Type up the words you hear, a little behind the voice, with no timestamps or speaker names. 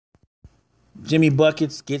Jimmy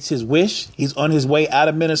Buckets gets his wish. He's on his way out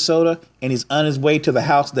of Minnesota, and he's on his way to the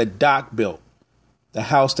house that Doc built, the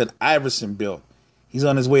house that Iverson built. He's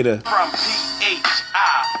on his way to... From Phila,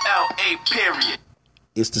 period.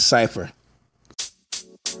 It's the Cypher.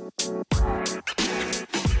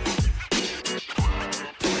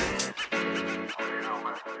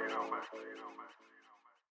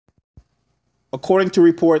 According to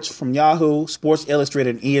reports from Yahoo, Sports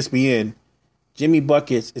Illustrated, and ESPN, Jimmy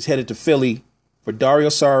Buckets is headed to Philly for Dario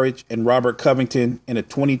Saric and Robert Covington in a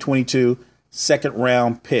 2022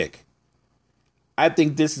 second-round pick. I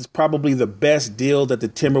think this is probably the best deal that the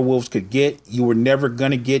Timberwolves could get. You were never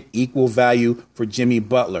going to get equal value for Jimmy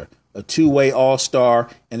Butler, a two-way all-star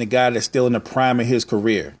and a guy that's still in the prime of his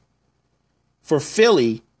career. For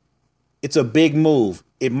Philly, it's a big move.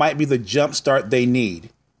 It might be the jump start they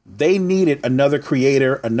need. They needed another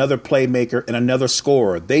creator, another playmaker, and another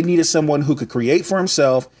scorer. They needed someone who could create for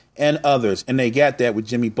himself and others, and they got that with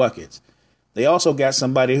Jimmy Buckets. They also got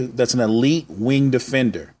somebody that's an elite wing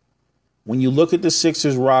defender. When you look at the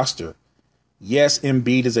Sixers roster, yes,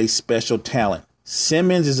 Embiid is a special talent.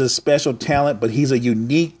 Simmons is a special talent, but he's a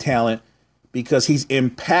unique talent because he's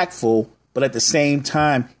impactful, but at the same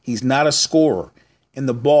time, he's not a scorer. And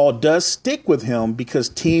the ball does stick with him because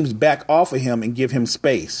teams back off of him and give him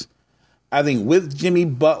space. I think with Jimmy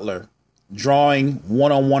Butler drawing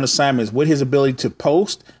one-on-one assignments with his ability to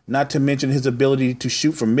post, not to mention his ability to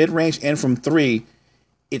shoot from mid-range and from three,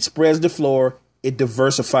 it spreads the floor. It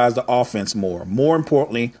diversifies the offense more. More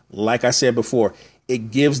importantly, like I said before, it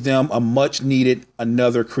gives them a much-needed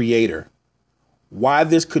another creator. Why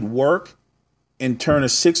this could work and turn a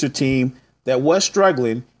Sixer team that was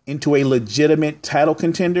struggling into a legitimate title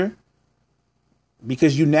contender,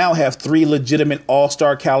 because you now have three legitimate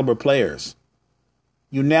all-star caliber players.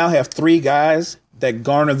 You now have three guys that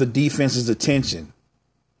garner the defense's attention.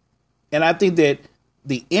 And I think that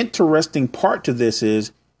the interesting part to this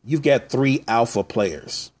is you've got three alpha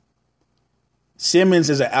players. Simmons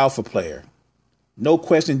is an alpha player. No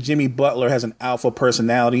question Jimmy Butler has an alpha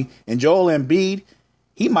personality. And Joel Embiid,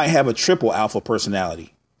 he might have a triple alpha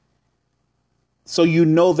personality. So you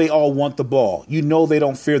know they all want the ball. You know they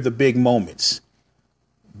don't fear the big moments.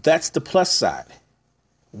 That's the plus side.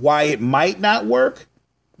 Why it might not work?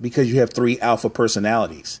 Because you have three alpha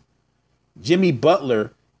personalities. Jimmy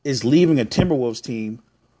Butler is leaving a Timberwolves team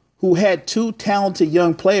who had two talented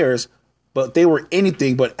young players, but they were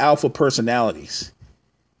anything but alpha personalities.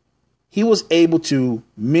 He was able to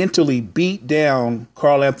mentally beat down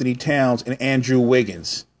Karl Anthony Towns and Andrew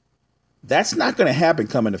Wiggins. That's not going to happen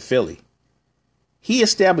coming to Philly. He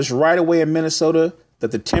established right away in Minnesota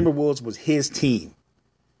that the Timberwolves was his team.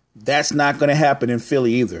 That's not going to happen in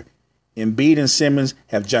Philly either. Embiid and Simmons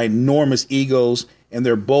have ginormous egos, and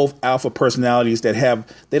they're both alpha personalities they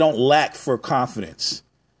don't lack for confidence.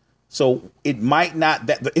 So it might not,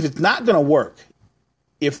 if it's not going to work,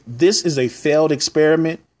 if this is a failed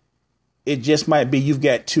experiment, it just might be you've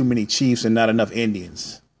got too many Chiefs and not enough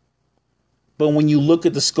Indians. But when you look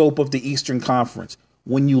at the scope of the Eastern Conference,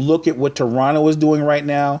 when you look at what Toronto is doing right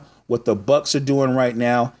now, what the Bucks are doing right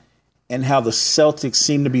now, and how the Celtics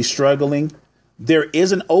seem to be struggling, there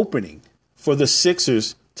is an opening for the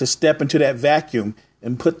Sixers to step into that vacuum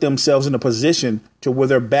and put themselves in a position to where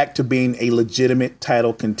they're back to being a legitimate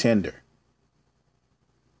title contender.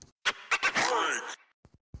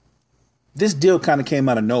 This deal kind of came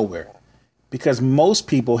out of nowhere because most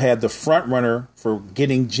people had the front runner for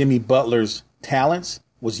getting Jimmy Butler's talents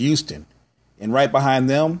was Houston. And right behind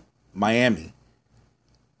them, Miami.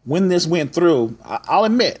 When this went through, I'll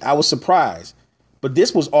admit, I was surprised. But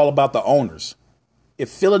this was all about the owners. If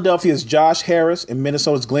Philadelphia's Josh Harris and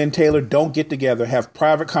Minnesota's Glenn Taylor don't get together, have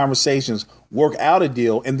private conversations, work out a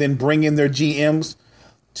deal, and then bring in their GMs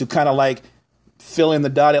to kind of like fill in the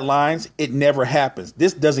dotted lines, it never happens.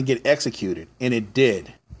 This doesn't get executed, and it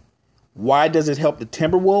did. Why does it help the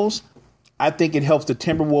Timberwolves? I think it helps the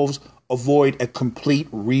Timberwolves avoid a complete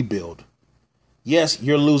rebuild. Yes,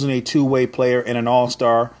 you're losing a two-way player and an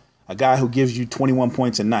all-star, a guy who gives you 21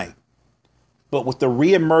 points a night. But with the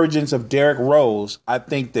reemergence of Derrick Rose, I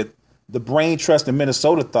think that the brain trust in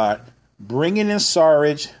Minnesota thought bringing in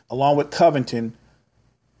Saric along with Covington,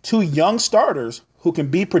 two young starters who can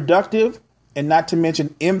be productive and not to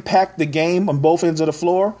mention impact the game on both ends of the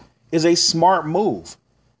floor, is a smart move.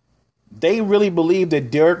 They really believe that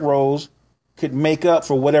Derrick Rose could make up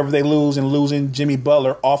for whatever they lose in losing Jimmy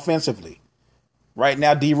Butler offensively. Right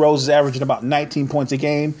now, D Rose is averaging about 19 points a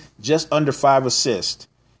game, just under 5 assists.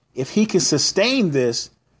 If he can sustain this,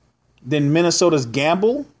 then Minnesota's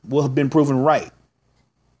gamble will have been proven right.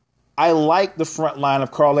 I like the front line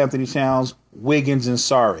of Karl Anthony Towns, Wiggins, and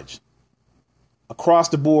Saric. Across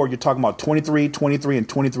the board, you're talking about 23, and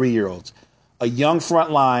 23-year-olds. A young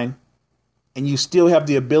front line, and you still have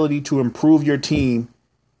the ability to improve your team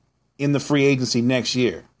in the free agency next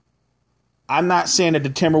year. I'm not saying that the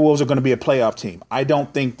Timberwolves are going to be a playoff team. I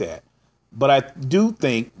don't think that. But I do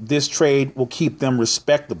think this trade will keep them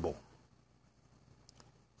respectable.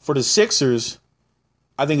 For the Sixers,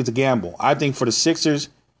 I think it's a gamble. I think for the Sixers,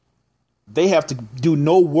 they have to do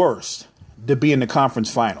no worse to be in the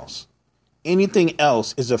conference finals. Anything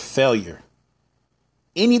else is a failure.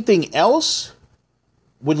 Anything else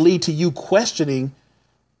would lead to you questioning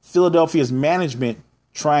Philadelphia's management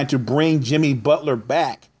trying to bring Jimmy Butler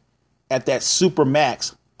back at that super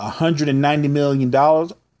max, $190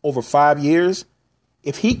 million over 5 years.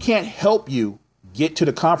 If he can't help you get to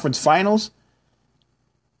the conference finals,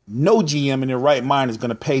 no GM in their right mind is going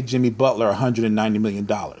to pay Jimmy Butler $190 million.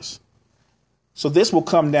 So this will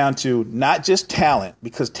come down to not just talent,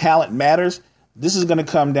 because talent matters. This is going to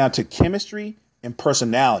come down to chemistry and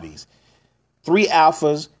personalities. 3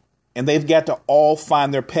 alphas, and they've got to all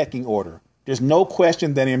find their pecking order. There's no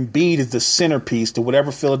question that Embiid is the centerpiece to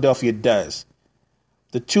whatever Philadelphia does.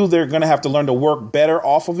 The two, they're going to have to learn to work better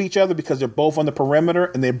off of each other because they're both on the perimeter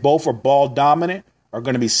and they both are ball dominant, are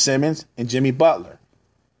going to be Simmons and Jimmy Butler.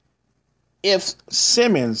 If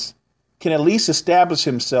Simmons can at least establish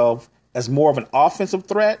himself as more of an offensive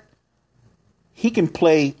threat, he can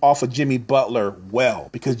play off of Jimmy Butler well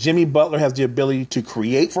because Jimmy Butler has the ability to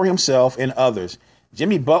create for himself and others.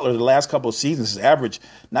 Jimmy Butler, the last couple of seasons, has averaged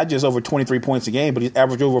not just over 23 points a game, but he's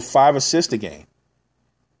averaged over 5 assists a game.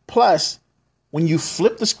 Plus, when you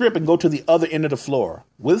flip the script and go to the other end of the floor,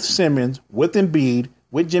 with Simmons, with Embiid,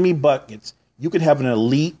 with Jimmy Buckets, you could have an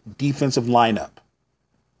elite defensive lineup.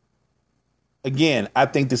 Again, I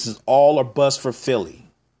think this is all or bust for Philly.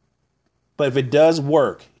 But if it does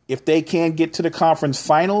work, if they can get to the conference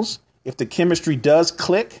finals, if the chemistry does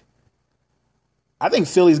click, I think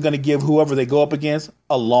Philly's going to give whoever they go up against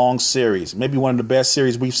a long series. Maybe one of the best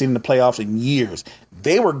series we've seen in the playoffs in years.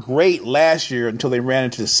 They were great last year until they ran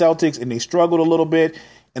into the Celtics and they struggled a little bit.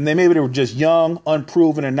 And then maybe they were just young,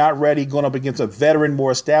 unproven, and not ready going up against a veteran,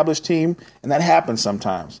 more established team. And that happens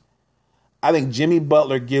sometimes. I think Jimmy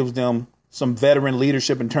Butler gives them some veteran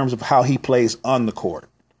leadership in terms of how he plays on the court.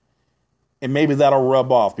 And maybe that'll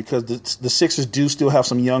rub off because the Sixers do still have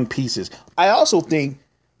some young pieces. I also think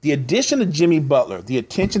the addition of Jimmy Butler, the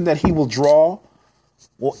attention that he will draw,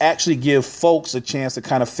 will actually give folks a chance to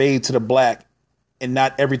kind of fade to the black and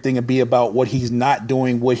not everything will be about what he's not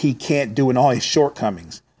doing, what he can't do, and all his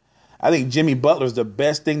shortcomings. I think Jimmy Butler is the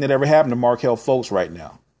best thing that ever happened to Markelle Fultz right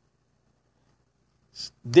now.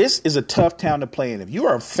 This is a tough town to play in. If you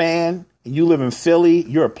are a fan and you live in Philly,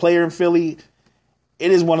 you're a player in Philly, it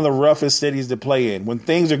is one of the roughest cities to play in. When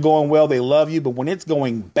things are going well, they love you. But when it's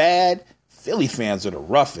going bad, Philly fans are the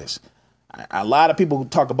roughest. A lot of people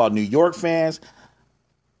talk about New York fans.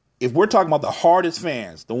 If we're talking about the hardest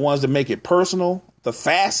fans, the ones that make it personal, the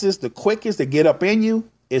fastest, the quickest to get up in you,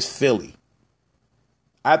 is Philly.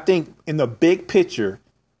 I think in the big picture,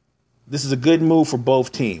 this is a good move for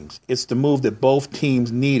both teams. It's the move that both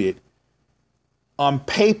teams needed. On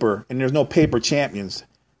paper, and there's no paper champions,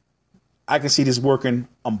 I can see this working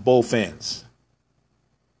on both ends.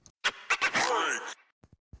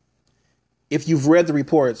 If you've read the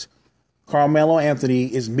reports, Carmelo Anthony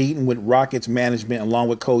is meeting with Rockets management along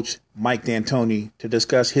with coach Mike D'Antoni to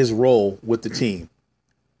discuss his role with the team.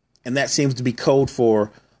 And that seems to be code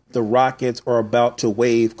for the Rockets are about to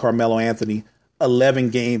waive Carmelo Anthony 11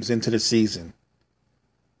 games into the season.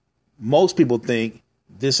 Most people think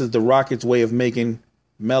this is the Rockets' way of making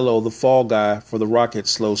Melo the fall guy for the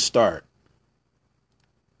Rockets' slow start.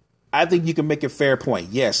 I think you can make a fair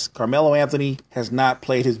point. Yes, Carmelo Anthony has not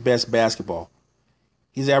played his best basketball.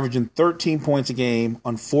 He's averaging 13 points a game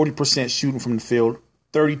on 40% shooting from the field,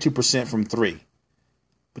 32% from three.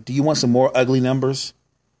 But do you want some more ugly numbers?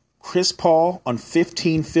 Chris Paul on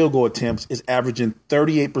 15 field goal attempts is averaging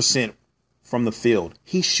 38% from the field.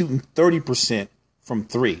 He's shooting 30% from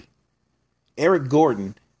three. Eric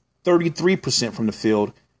Gordon, 33% from the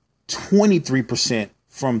field, 23%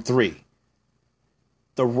 from three.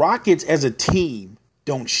 The Rockets as a team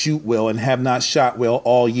don't shoot well and have not shot well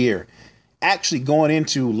all year. Actually, going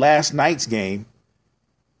into last night's game,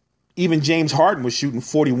 even James Harden was shooting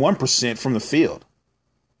 41% from the field.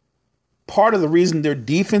 Part of the reason their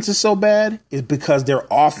defense is so bad is because their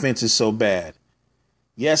offense is so bad.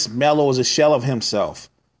 Yes, Melo is a shell of himself,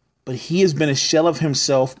 but he has been a shell of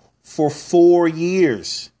himself for 4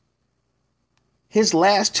 years. His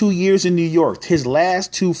last 2 years in New York, his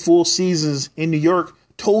last 2 full seasons in New York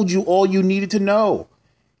told you all you needed to know.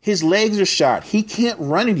 His legs are shot. He can't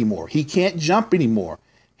run anymore. He can't jump anymore.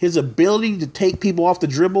 His ability to take people off the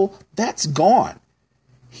dribble, that's gone.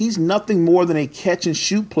 He's nothing more than a catch and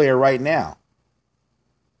shoot player right now.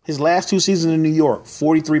 His last 2 seasons in New York,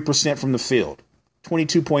 43% from the field,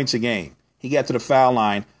 22 points a game. He got to the foul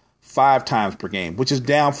line 5 times per game, which is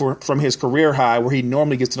down from his career high where he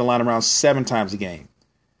normally gets to the line around 7 times a game.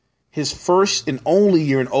 His first and only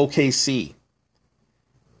year in OKC,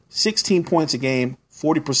 16 points a game,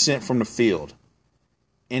 40% from the field.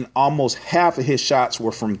 And almost half of his shots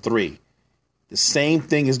were from 3. The same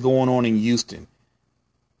thing is going on in Houston.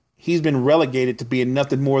 He's been relegated to being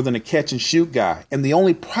nothing more than a catch and shoot guy. And the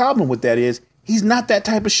only problem with that is he's not that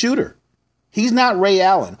type of shooter. He's not Ray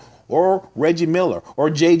Allen or Reggie Miller or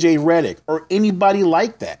J.J. Redick or anybody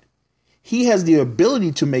like that. He has the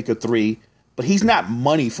ability to make a 3, but he's not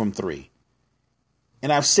money from 3.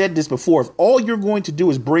 And I've said this before. If all you're going to do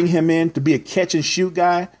is bring him in to be a catch and shoot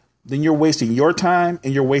guy, then you're wasting your time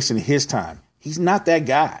and you're wasting his time. He's not that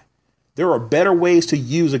guy. There are better ways to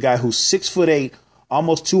use a guy who's 6'8",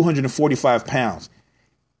 almost 245 pounds.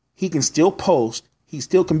 He can still post. He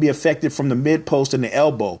still can be effective from the mid post and the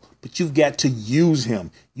elbow, but you've got to use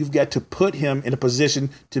him. You've got to put him in a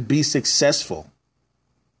position to be successful.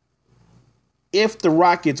 If the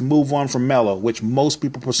Rockets move on from Melo, which most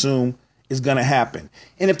people presume is going to happen,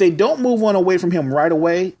 and if they don't move on away from him right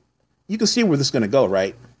away, you can see where this is going to go,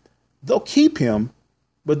 right? They'll keep him,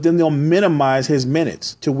 but then they'll minimize his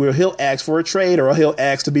minutes to where he'll ask for a trade or he'll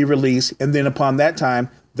ask to be released, and then upon that time,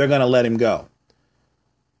 they're going to let him go.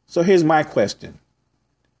 So here's my question.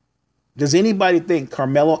 Does anybody think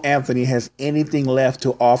Carmelo Anthony has anything left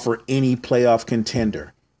to offer any playoff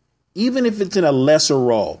contender? Even if it's in a lesser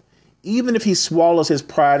role, even if he swallows his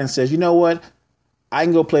pride and says, you know what, I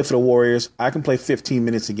can go play for the Warriors. I can play 15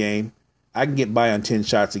 minutes a game. I can get by on 10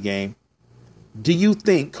 shots a game. Do you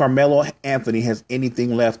think Carmelo Anthony has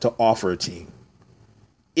anything left to offer a team?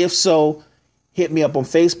 If so, hit me up on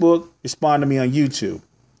Facebook, respond to me on YouTube.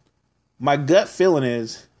 My gut feeling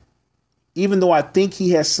is, even though I think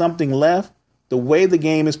he has something left, the way the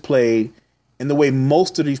game is played and the way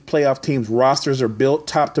most of these playoff teams' rosters are built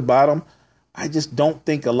top to bottom, I just don't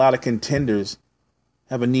think a lot of contenders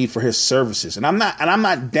have a need for his services. And I'm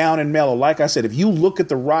not down in Melo. Like I said, if you look at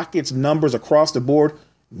the Rockets' numbers across the board,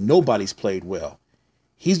 nobody's played well.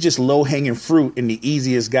 He's just low-hanging fruit and the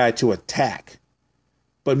easiest guy to attack.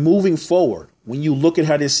 But moving forward, when you look at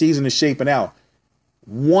how this season is shaping out,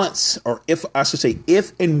 if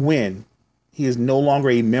and when he is no longer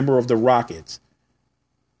a member of the Rockets,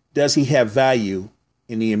 does he have value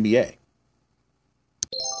in the NBA?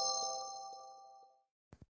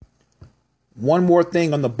 One more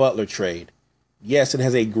thing on the Butler trade. Yes, it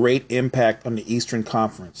has a great impact on the Eastern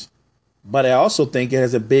Conference, but I also think it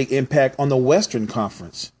has a big impact on the Western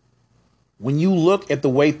Conference. When you look at the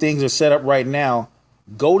way things are set up right now,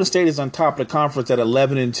 Golden State is on top of the conference at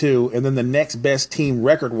 11-2, and then the next best team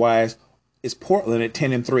record-wise is Portland at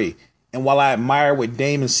 10-3. And while I admire what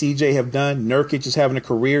Dame and CJ have done, Nurkic is having a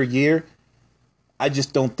career year, I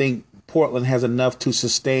just don't think Portland has enough to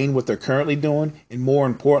sustain what they're currently doing. And more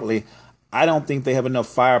importantly, I don't think they have enough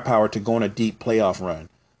firepower to go on a deep playoff run.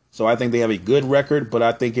 So I think they have a good record, but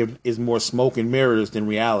I think it is more smoke and mirrors than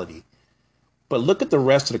reality. But look at the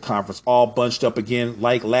rest of the conference, all bunched up again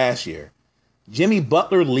like last year. Jimmy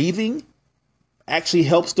Butler leaving actually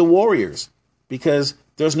helps the Warriors because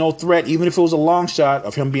there's no threat, even if it was a long shot,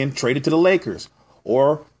 of him being traded to the Lakers.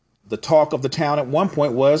 Or the talk of the town at one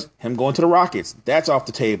point was him going to the Rockets. That's off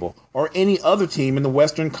the table. Or any other team in the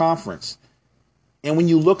Western Conference. And when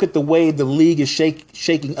you look at the way the league is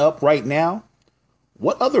shaking up right now,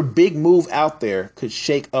 what other big move out there could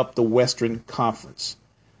shake up the Western Conference?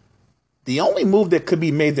 The only move that could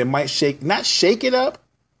be made that might not shake it up,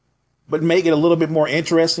 but make it a little bit more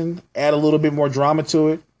interesting, add a little bit more drama to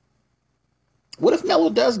it. What if Melo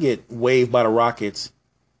does get waived by the Rockets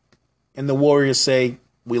and the Warriors say,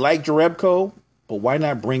 we like Jerebko, but why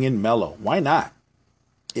not bring in Melo? Why not?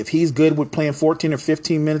 If he's good with playing 14 or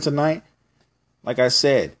 15 minutes a night, like I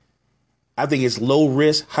said, I think it's low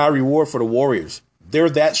risk, high reward for the Warriors. They're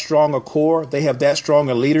that strong a core. They have that strong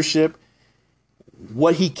a leadership.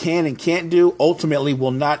 What he can and can't do ultimately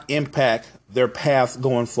will not impact their path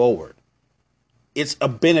going forward. It's a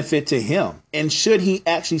benefit to him. And should he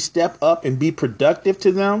actually step up and be productive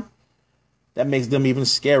to them, that makes them even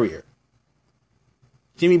scarier.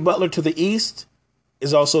 Jimmy Butler to the East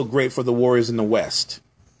is also great for the Warriors in the West.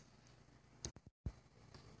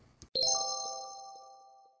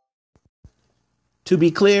 To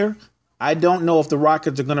be clear, I don't know if the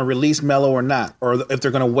Rockets are going to release Melo or not, or if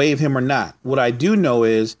they're going to waive him or not. What I do know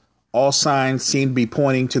is All signs seem to be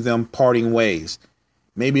pointing to them parting ways.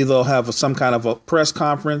 Maybe they'll have some kind of a press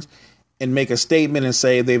conference and make a statement and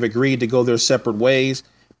say they've agreed to go their separate ways.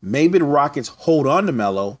 Maybe the Rockets hold on to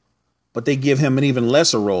Melo, but they give him an even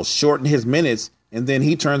lesser role, shorten his minutes, and then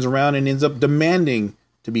he turns around and ends up demanding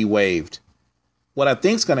to be waived. What I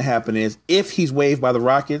think is going to happen is if he's waived by the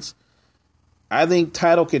Rockets, I think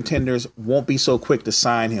title contenders won't be so quick to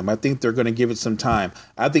sign him. I think they're going to give it some time.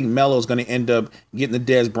 I think Melo's going to end up getting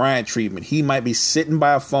the Dez Bryant treatment. He might be sitting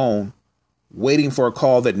by a phone waiting for a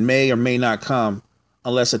call that may or may not come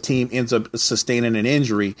unless a team ends up sustaining an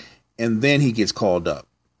injury, and then he gets called up,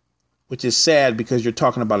 which is sad because you're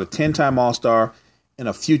talking about a 10-time All-Star and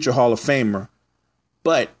a future Hall of Famer.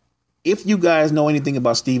 But if you guys know anything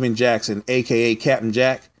about Steven Jackson, a.k.a. Captain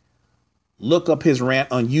Jack, look up his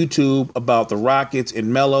rant on YouTube about the Rockets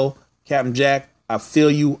and Melo. Captain Jack, I feel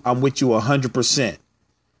you. I'm with you 100%.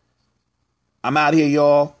 I'm out here,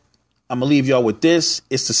 y'all. I'm going to leave y'all with this.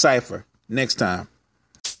 It's the Cypher. Next time.